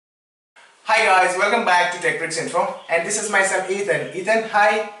Hi guys, welcome back to Plz Info, and this is myself Ethan. Ethan,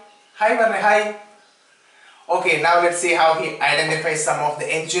 hi. Hi Varne, hi. Okay, now let's see how he identifies some of the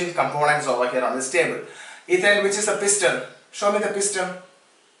engine components over here on this table. Ethan, which is a piston? Show me the piston.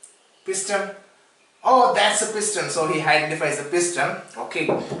 Piston. Oh, that's a piston. So he identifies the piston. Okay,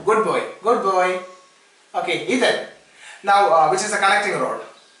 good boy, good boy. Okay, Ethan. Now, which is a connecting rod?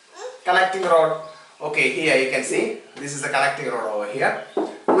 Connecting rod. Okay, here you can see this is the connecting rod over here.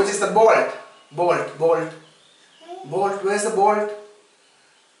 Which is the bolt? Bolt. Where's the bolt?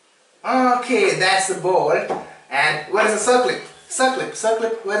 Okay, that's the bolt. And where is the circlip?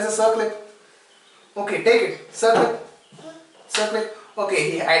 Circlip. Where is the circlip? Okay, take it. Circlip.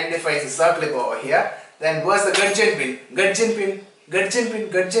 Okay, he identifies the circlip over here. Then where's the gudgeon pin? Gudgeon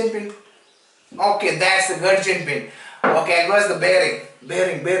pin. Okay, that's the gudgeon pin. Okay, and where's the bearing?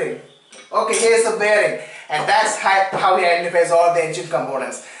 Bearing. Okay, here's the bearing. And that's how he identifies all the engine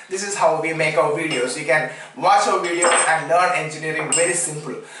components. This is how we make our videos. You can watch our videos and learn engineering very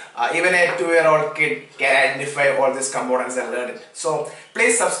simple. Even a 2-year-old kid can identify all these components and learn it. So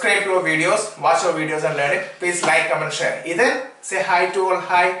please subscribe to our videos, watch our videos and learn it. Please like, comment, share. Ethan, say hi to all.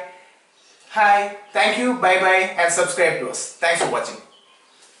 Hi. Thank you. Bye-bye and subscribe to us. Thanks for watching.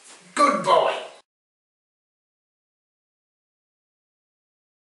 Good boy.